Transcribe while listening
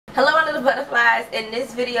Hello my little butterflies, and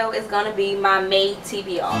this video is going to be my May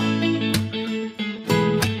TBR.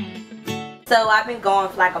 So I've been gone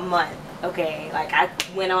for like a month, okay? Like I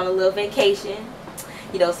went on a little vacation,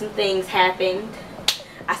 you know, some things happened.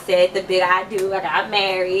 I said the big I do, I got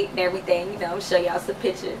married and everything, you know, I'm show y'all some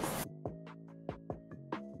pictures.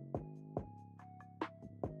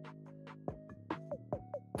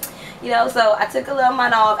 You know, so I took a little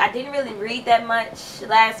month off. I didn't really read that much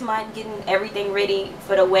last month, getting everything ready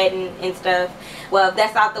for the wedding and stuff. Well,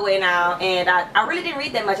 that's out the way now, and I really didn't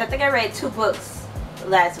read that much. I think I read 2 books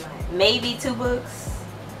last month. Maybe 2 books.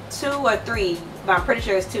 2 or 3, but I'm pretty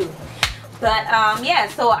sure it's 2. But, yeah,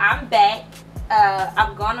 so I'm back.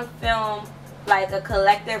 I'm gonna film like a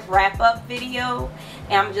collective wrap-up video,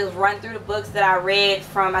 and I'm just run through the books that I read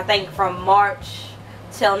from, I think, from March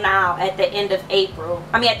till now at the end of April.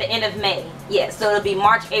 I mean at the end of May. Yeah, so it'll be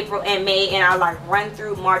March, April, and May, and I'll like run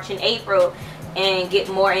through March and April and get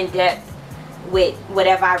more in depth with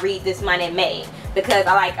whatever I read this month in May, because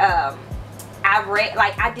I like I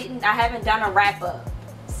haven't done a wrap up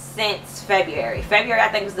since February. February I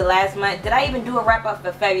think was the last month. Did I even do a wrap up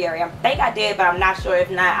for February? I think I did, but I'm not sure.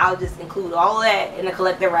 If not, I'll just include all of that in the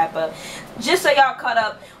collective wrap up, just so y'all caught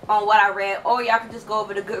up on what I read, or y'all can just go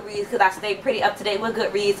over to Goodreads, because I stay pretty up to date with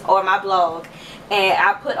Goodreads or my blog, and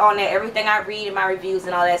I put on there everything I read and my reviews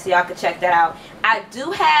and all that, so y'all can check that out. I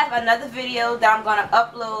do have another video that I'm gonna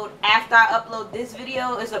upload after I upload this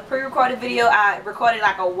video. It's a pre-recorded video I recorded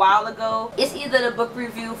like a while ago. It's either the book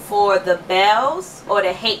review for The Bells or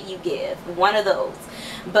The Hate You Give, one of those.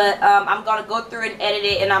 But I'm gonna go through and edit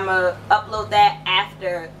it, and I'm gonna upload that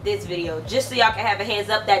after this video, just so y'all can have a heads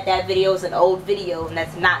up that that video is an old video and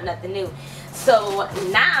that's not nothing new. So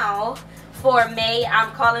now for May,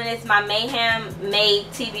 I'm calling this my Mayhem May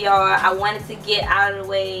TBR. I wanted to get out of the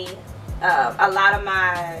way a lot of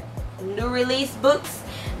my new release books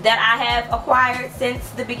that I have acquired since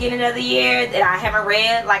the beginning of the year that I haven't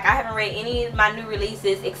read. Like, I haven't read any of my new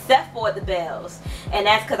releases except for The Bells, and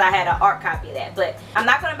that's because I had an art copy of that. But I'm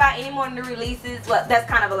not going to buy any more new releases. Well, that's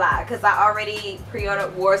kind of a lie, because I already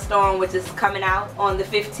pre-ordered War Storm, which is coming out on the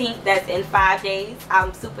 15th. That's in 5 days.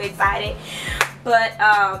 I'm super excited. But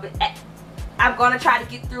I'm going to try to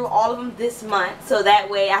get through all of them this month, so that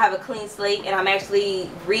way I have a clean slate and I'm actually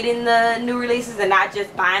reading the new releases and not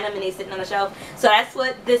just buying them and they sitting on the shelf. So that's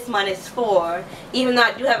what this month is for, even though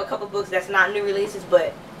I do have a couple books that's not new releases,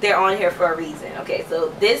 but they're on here for a reason. Okay, so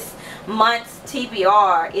this month's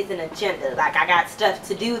TBR is an agenda. Like, I got stuff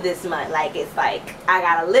to do this month. Like, it's like I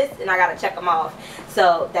got a list and I got to check them off.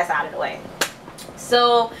 So that's out of the way.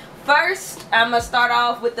 So first, I'm going to start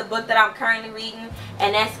off with the book that I'm currently reading,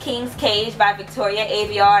 and that's King's Cage by Victoria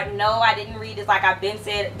Aveyard. No, I didn't read this. Like I've been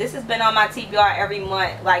said, this has been on my TBR every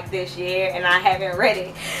month like this year, and I haven't read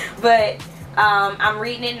it. But I'm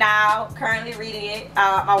reading it now, currently reading it.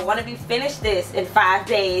 I want to be finished this in 5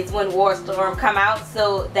 days when War Storm come out,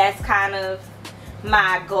 so that's kind of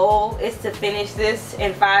my goal, is to finish this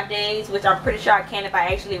in 5 days, which I'm pretty sure I can if I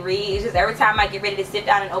actually read. It's just every time I get ready to sit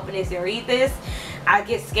down and open this and read this, I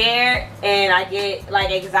get scared and I get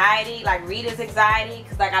like anxiety, like reader's anxiety,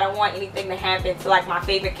 because like I don't want anything to happen to like my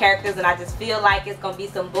favorite characters, and I just feel like it's gonna be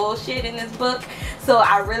some bullshit in this book. So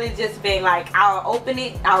I really just been like, I'll open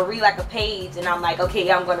it, I'll read like a page, and I'm like, okay,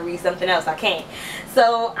 yeah, I'm gonna read something else. I can't.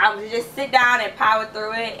 So I'm just sit down and power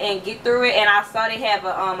through it and get through it. And I saw they have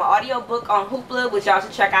an audio book on Hoopla, which y'all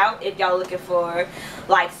should check out if y'all looking for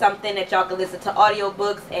like something that y'all can listen to audio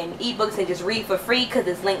books and ebooks and just read for free, because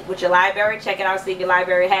it's linked with your library. Check it out, see if your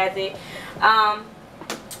library has it.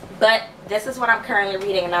 But this is what I'm currently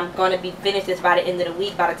reading, and I'm going to be finished this by the end of the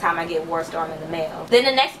week, by the time I get War Storm in the mail. Then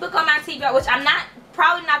the next book on my TBR, which I'm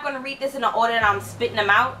probably not going to read this in the order that I'm spitting them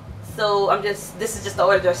out, so this is just the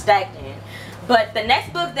order they're stacked in. But the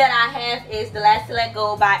next book that I have is The Last to Let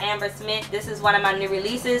Go by Amber Smith. This is one of my new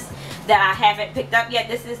releases that I haven't picked up yet.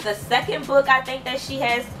 This is the second book I think that she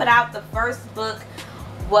has put out. The first book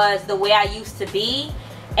was The Way I Used to Be,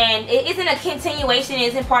 and it isn't a continuation,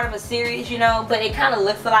 it isn't part of a series, you know, but it kind of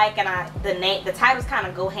looks alike, and the titles kind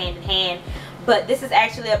of go hand in hand. But this is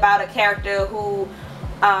actually about a character who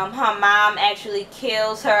her mom actually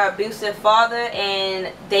kills her abusive father,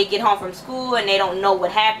 and they get home from school and they don't know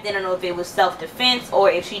what happened. They don't know if it was self-defense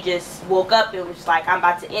or if she just woke up and was just like, I'm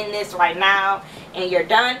about to end this right now and you're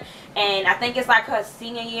done. And I think it's like her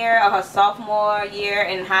senior year or her sophomore year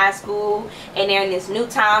in high school, and they're in this new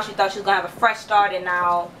town. She thought she was gonna have a fresh start, and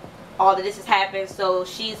now all of this has happened. So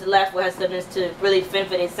she's left with her siblings to really fend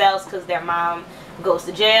for themselves because their mom goes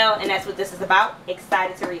to jail, and that's what this is about.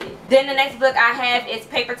 Excited to read it. Then the next book I have is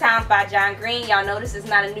Paper Towns by John Green. Y'all know this is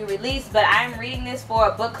not a new release, but I am reading this for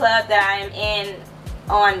a book club that I am in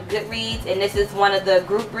on Goodreads, and this is one of the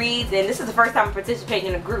group reads, and this is the first time I'm participating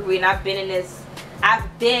in a group read, and I've been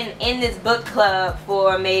in this book club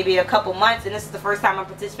for maybe a couple months, and this is the first time I'm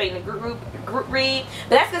participating in a group read.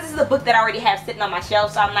 But that's because this is a book that I already have sitting on my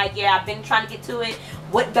shelf, so I'm like, yeah, I've been trying to get to it.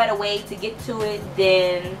 What better way to get to it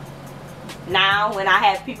than now when I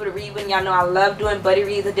have people to read with? Y'all know I love doing buddy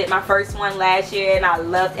reads. I did my first one last year and I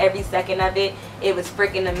loved every second of it. It was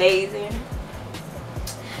freaking amazing.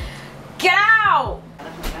 Get out!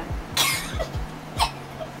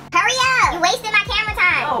 Hurry up! You wasting my camera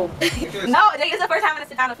time. No. No, this is the first time I'm gonna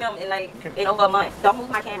sit down and film in over a month. Don't move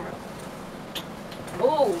my camera.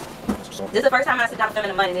 Ooh. This is the first time I sit down and film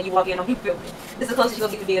in a month and then you walk in on me filming. This is the closest you're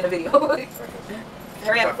gonna get to be in the video.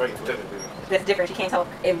 Hurry up. That's different. She can't talk.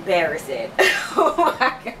 Embarrassing. Oh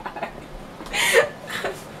my god.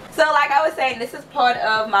 So like I was saying, this is part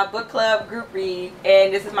of my book club group read,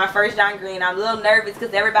 and this is my first John Green. I'm a little nervous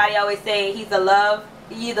because everybody always say he's a love.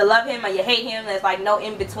 You either love him or you hate him. There's like no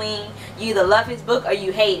in between. You either love his book or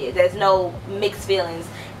you hate it. There's no mixed feelings.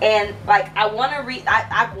 And like I want to read,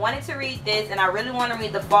 I wanted to read this, and I really want to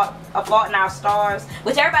read A Fault in Our Stars,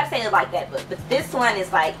 which everybody says is like that book, but this one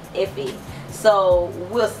is like iffy. So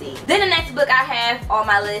we'll see. Then the next book I have on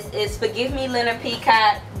my list is Forgive Me, Leonard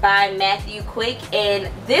Peacock by Matthew Quick,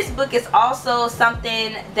 and this book is also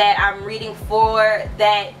something that I'm reading for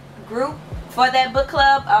that group, for that book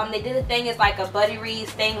club. They did a thing, it's like a buddy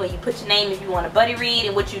reads thing where you put your name if you want a buddy read,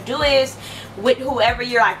 and what you do is with whoever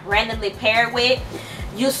you're like randomly paired with,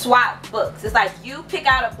 you swap books. It's like you pick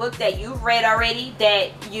out a book that you've read already that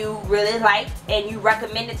you really liked and you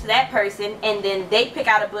recommend it to that person, and then they pick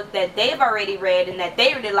out a book that they've already read and that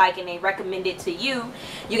they really like and they recommend it to you.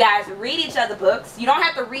 You guys read each other's books. You don't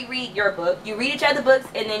have to reread your book. You read each other's books,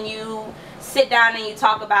 and then you sit down and you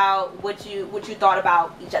talk about what you thought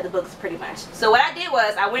about each other's books, pretty much. So what I did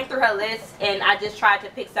was I went through her list and I just tried to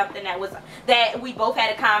pick something that we both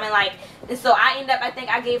had in common. Like, and so I ended up, I think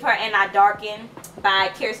I gave her And I Darken by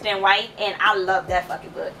Kirsten White, and I love that fucking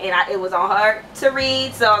book, and it was on her to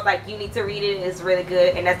read, so I was like, you need to read it. It's really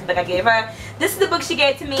good, and that's the book I gave her. This is the book she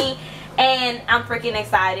gave to me, and I'm freaking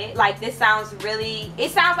excited. Like, this sounds really,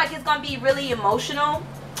 it sounds like it's gonna be really emotional,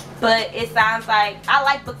 but it sounds like, I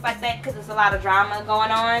like books like that because there's a lot of drama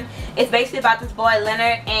going on. It's basically about this boy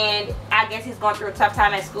Leonard, and I guess he's going through a tough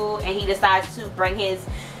time at school, and he decides to bring his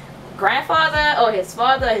grandfather or his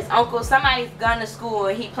father, his uncle, somebody's gun to school,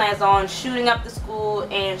 and he plans on shooting up the school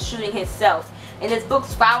and shooting himself. And his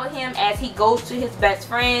books follow him as he goes to his best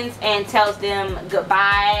friends and tells them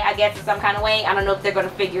goodbye, I guess, in some kind of way. I don't know if they're going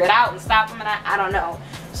to figure it out and stop him, and I don't know.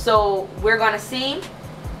 So we're going to see.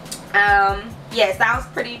 Yeah, it sounds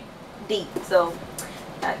pretty deep. So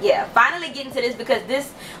yeah, finally getting to this, because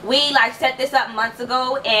we like set this up months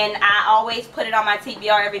ago, and I always put it on my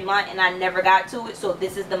TBR every month, and I never got to it. So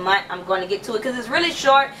this is the month I'm going to get to it, because it's really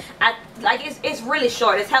short. It's really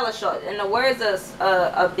short. It's hella short, and the words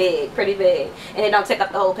are big, pretty big, and it don't take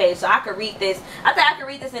up the whole page. So I could read this. I think I could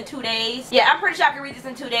read this in 2 days. Yeah, I'm pretty sure I could read this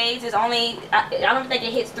in 2 days. It's only, I don't think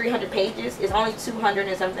it hits 300 pages. It's only 200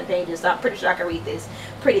 and something pages. So I'm pretty sure I could read this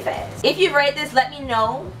pretty fast. If you've read this, let me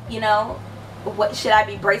know. You know, what should I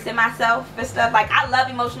be bracing myself for stuff? Like, I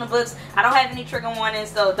love emotional books. I don't have any trigger warnings,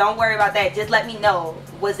 so don't worry about that. Just let me know,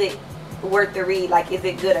 was it worth the read? Like, is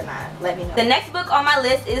it good or not? Let me know. The next book on my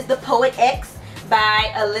list is The Poet X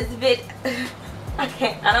by Elizabeth. I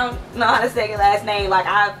don't know how to say your last name. Like,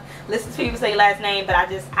 I've listened to people say your last name, but I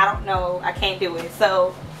don't know. I can't do it.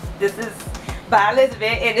 So this is by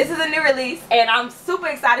Elizabeth, and this is a new release, and I'm super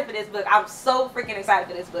excited for this book. I'm so freaking excited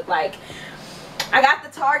for this book. Like, I got the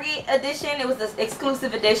Target edition. It was this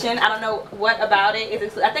exclusive edition. I don't know what about it.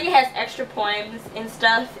 I think it has extra poems and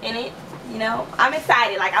stuff in it. You know, I'm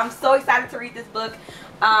excited. Like, I'm so excited to read this book.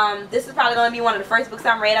 This is probably going to be one of the first books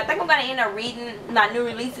I'm reading. I think I'm going to end up reading my new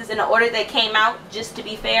releases in the order they came out, just to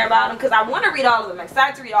be fair about them, because I want to read all of them. I'm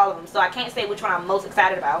excited to read all of them, so I can't say which one I'm most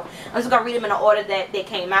excited about. I'm just going to read them in the order that they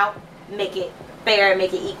came out, make it fair,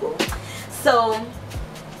 make it equal. So,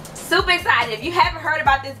 super excited. If you haven't heard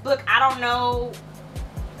about this book, I don't know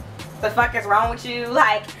the fuck is wrong with you.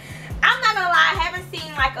 Like, I'm not gonna lie, I haven't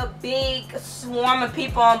seen like a big swarm of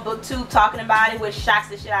people on BookTube talking about it, which shocks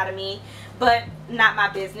the shit out of me, but not my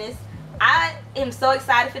business. I am so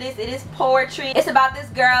excited for this. It is poetry. It's about this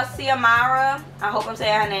girl, Ciamara. I hope I'm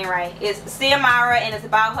saying her name right. It's Ciamara, and it's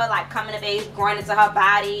about her like coming of age, growing into her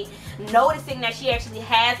body, noticing that she actually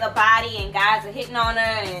has a body and guys are hitting on her,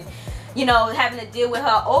 and, you know, having to deal with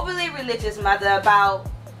her overly religious mother about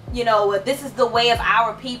you know, this is the way of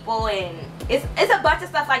our people, and it's a bunch of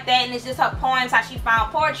stuff like that. And it's just her poems, how she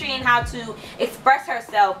found poetry and how to express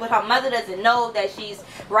herself, but her mother doesn't know that she's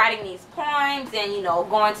writing these poems and, you know,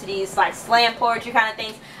 going to these like slam poetry kind of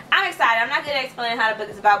things. I'm excited. I'm not good at explaining how the book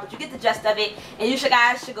is about, but you get the gist of it, and you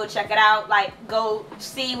guys should go check it out. Like, go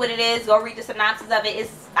see what it is. Go read the synopsis of it.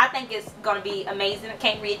 I think it's gonna be amazing. I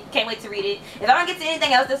can't wait to read it. If I don't get to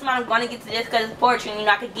anything else this month, I'm gonna get to this because it's poetry, and, you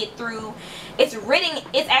know, I could get through. It's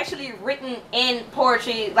actually written in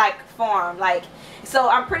poetry like form, like, so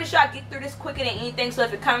I'm pretty sure I get through this quicker than anything. So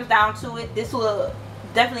if it comes down to it, this will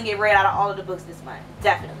definitely get read out of all of the books this month,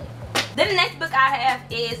 definitely. Then the next book I have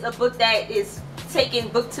is a book that is taking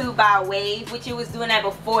booktube by a wave, which it was doing that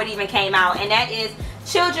before it even came out, and that is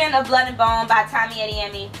Children of Blood and Bone by Tommy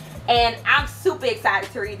Adeyemi. And I'm super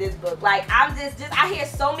excited to read this book. Like, I'm just I hear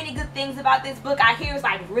so many good things about this book. I hear it's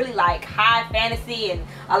like really like high fantasy and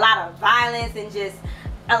a lot of violence and just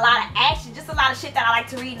a lot of action, just a lot of shit that I like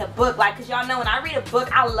to read in a book. Like, because y'all know when I read a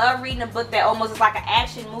book, I love reading a book that almost is like an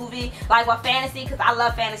action movie, like with fantasy, because I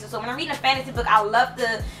love fantasy. So when I'm reading a fantasy book, I love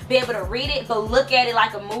to be able to read it but look at it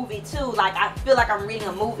like a movie too. Like, I feel like I'm reading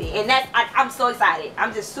a movie, and I'm so excited.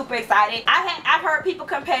 I'm just super excited. I've heard people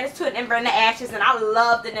compare this to An Ember in the Ashes, and I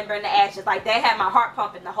love An Ember in the Ashes. Like, that had my heart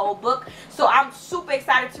pumping the whole book. So I'm super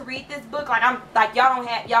excited to read this book. Like, I'm like, y'all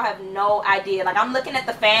have no idea. Like, I'm looking at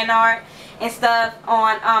the fan art and stuff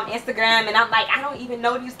on Instagram, and I'm like, I don't even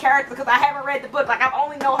know these characters because I haven't read the book. Like, I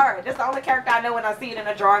only know her. That's the only character I know when I see it in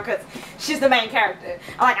a drawing, because she's the main character.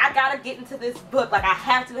 I'm like, I gotta get into this book. Like, I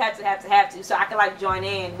have to, so I can like join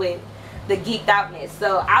in with the geeked outness.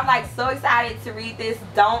 So I'm like so excited to read this.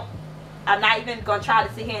 I'm not even gonna try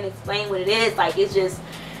to sit here and explain what it is. Like, it's just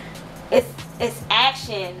it's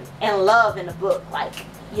action and love in a book. Like,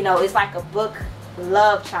 you know, it's like a book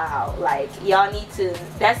love child. Like, y'all need to,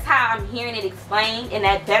 that's how I'm hearing it explained, and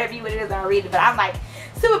that better be what it is when I read it. But I'm like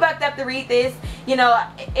super bucked up to read this. You know,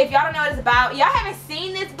 if y'all don't know what it's about, y'all haven't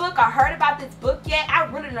seen this book or heard about this book yet, I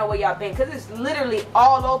really don't know where y'all been, because it's literally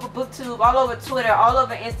all over BookTube, all over Twitter, all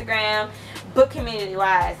over Instagram, book community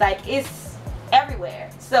wise. Like, it's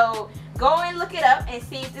everywhere. So go and look it up and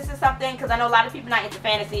see if this is something, because I know a lot of people not into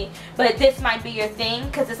fantasy, but this might be your thing,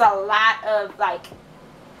 because it's a lot of like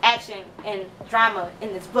action and drama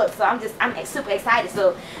in this book. So I'm super excited,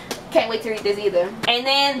 so can't wait to read this either. And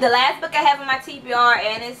then the last book I have on my TBR,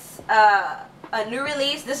 and it's a new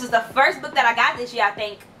release. This is the first book that I got this year, I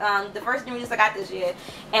think. The first new release I got this year,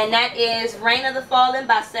 and that is Reign of the Fallen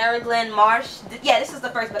by Sarah Glenn Marsh. Yeah, this is the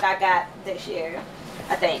first book I got this year,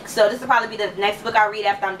 I think. So this will probably be the next book I read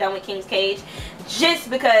after I'm done with King's Cage, just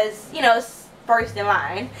because, you know, it's first in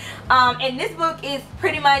line. And this book is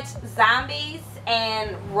pretty much zombies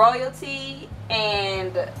and royalty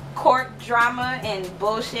and court drama and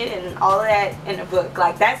bullshit and all of that in the book.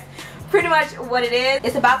 Like, that's pretty much what it is.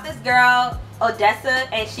 It's about this girl,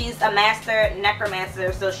 Odessa, and she's a master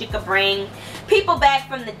necromancer, so she could bring people back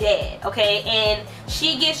from the dead, okay? And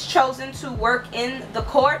she gets chosen to work in the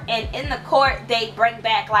court, and in the court they bring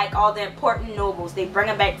back like all the important nobles. They bring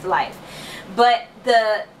them back to life. But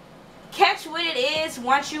the catch with it is,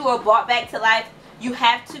 once you are brought back to life, you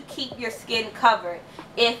have to keep your skin covered.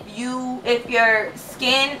 If your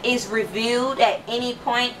skin is revealed at any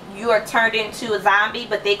point, you are turned into a zombie,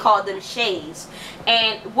 but they call them shades.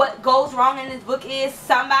 And what goes wrong in this book is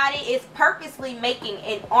somebody is purposely making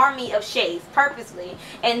an army of shades, purposely.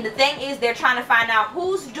 And the thing is, they're trying to find out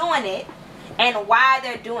who's doing it and why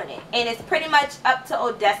they're doing it. And it's pretty much up to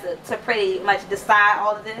Odessa to pretty much decide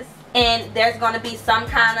all of this. And there's going to be some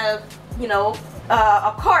kind of, you know,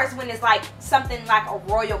 of course, when it's like something like a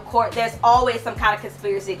royal court, there's always some kind of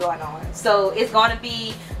conspiracy going on. So it's going to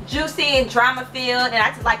be juicy and drama filled, and I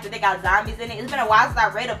just like that they got zombies in it. It's been a while since I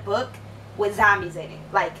read a book with zombies in it.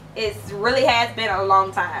 Like, it really has been a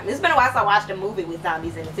long time. It's been a while since I watched a movie with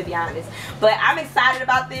zombies in it, to be honest. But I'm excited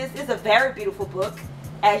about this. It's a very beautiful book,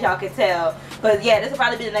 as y'all can tell. But yeah, this will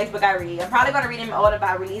probably be the next book I read. I'm probably going to read them in order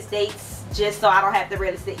by release dates, just so I don't have to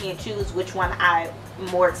really sit here and choose which one I'm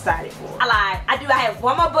more excited for. I lied. I have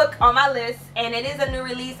one more book on my list, and it is a new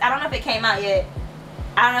release. I don't know if it came out yet.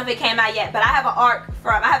 But I have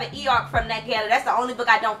an e-arc from that Kayla. That's the only book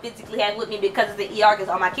I don't physically have with me because the e-arc is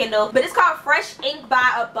on my Kindle. But it's called Fresh Ink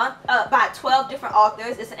by 12 different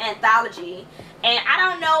authors. It's an anthology, and I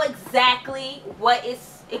don't know exactly what it's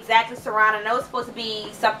surrounding. I know it's supposed to be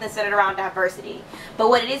something centered around diversity, but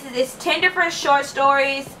what it is it's 10 different short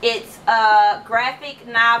stories. It's a graphic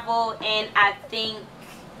novel, and I think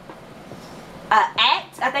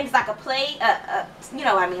act. I think it's like a play, you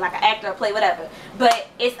know what I mean, like an act or a play, whatever. But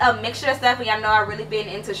it's a mixture of stuff. And y'all know I've really been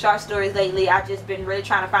into short stories lately. I've just been really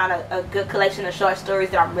trying to find a good collection of short stories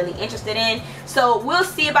that I'm really interested in. So we'll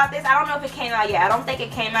see about this. I don't know if it came out yet. I don't think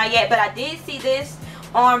it came out yet, but I did see this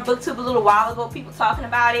on BookTube a little while ago, people talking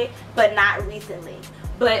about it, but not recently.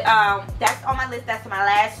 But that's on my list. That's my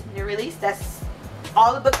last new release. That's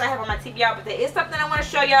all the books I have on my TBR. But there is something I want to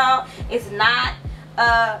show y'all. It's not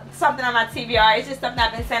something on my TBR. It's just something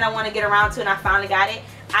I've been saying I want to get around to, and I finally got it.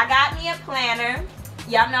 I got me a planner.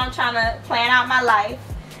 Y'all know I'm trying to plan out my life,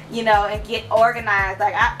 you know, and get organized.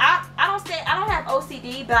 Like I don't have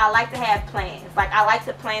OCD, but I like to have plans. Like I like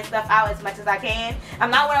to plan stuff out as much as I can. I'm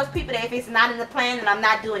not one of those people that if it's not in the plan, then I'm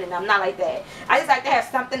not doing it. I'm not like that. I just like to have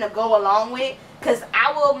something to go along with, because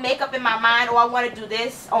I will make up in my mind, oh, I want to do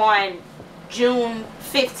this on June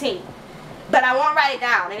 15th. But I won't write it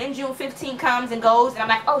down, and then June 15 comes and goes, and I'm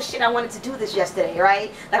like, oh shit, I wanted to do this yesterday,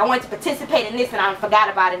 right? Like I wanted to participate in this, and I forgot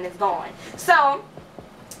about it, and it's gone. So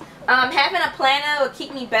having a planner will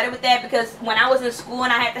keep me better with that, because when I was in school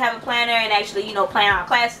and I had to have a planner and actually, you know, plan out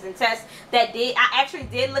classes and tests, I actually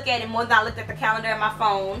did look at it more than I looked at the calendar on my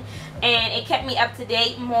phone, and it kept me up to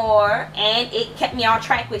date more, and it kept me on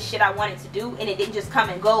track with shit I wanted to do, and it didn't just come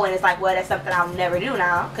and go, and it's like, well, that's something I'll never do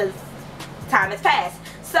now because time has passed.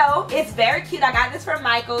 So it's very cute. I got this from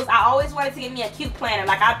Michael's. I always wanted to get me a cute planner.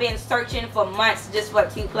 Like I've been searching for months just for a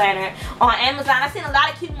cute planner on Amazon. I've seen a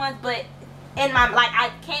lot of cute ones, but in my, like, I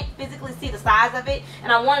can't physically see the size of it,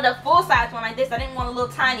 and I wanted a full size one like this. I didn't want a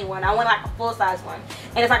little tiny one. I wanted like a full size one,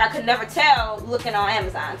 and it's like I could never tell looking on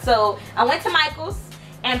Amazon. So I went to Michael's,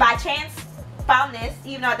 and by chance found this,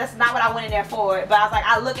 even though that's not what I went in there for. But I was like,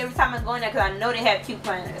 I look every time I go in there because I know they have cute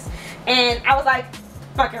planners, and I was like,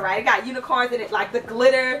 fucking right, it got unicorns in it, like the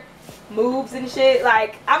glitter moves and shit.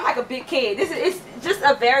 Like I'm like a big kid. It's just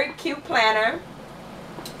a very cute planner.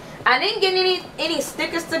 I didn't get any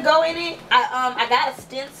stickers to go in it. I got a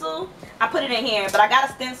stencil. I put it in here, but I got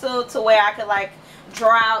a stencil to where I could like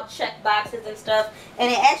draw out check boxes and stuff.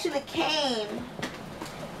 And it actually came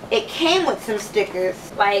with some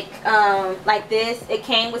stickers, like this. It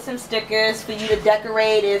came with some stickers for you to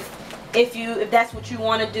decorate if that's what you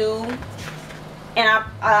want to do. And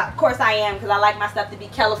of course I am, because I like my stuff to be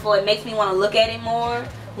colorful. It makes me want to look at it more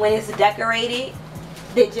when it's decorated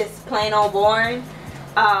than just plain old boring.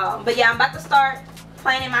 But yeah, I'm about to start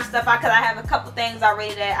planning my stuff out, because I have a couple things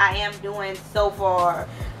already that I am doing so far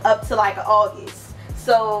up to like August.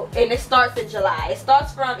 So, and it starts in July. It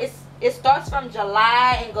starts from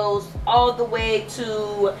July and goes all the way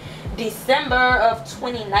to December of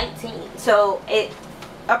 2019. So it's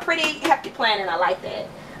a pretty hefty plan, and I like that.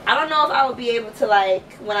 I don't know if I will be able to,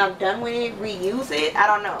 like, when I'm done with it, reuse it. I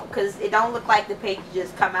don't know, because it don't look like the pages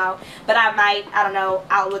just come out. But I might. I don't know.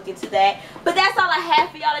 I'll look into that. But that's all I have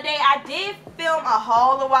for y'all today. I did film a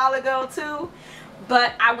haul a while ago, too.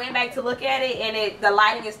 But I went back to look at it, and the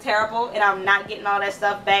lighting is terrible. And I'm not getting all that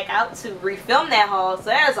stuff back out to refilm that haul. So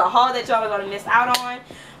there's a haul that y'all are going to miss out on.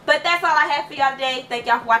 But that's all I have for y'all today. Thank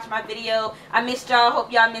y'all for watching my video. I missed y'all.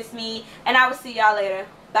 Hope y'all miss me. And I will see y'all later.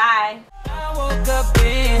 Bye. I woke up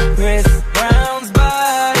in Chris Brown's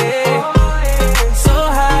body. So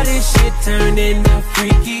how this shit turned into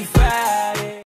Freaky Friday.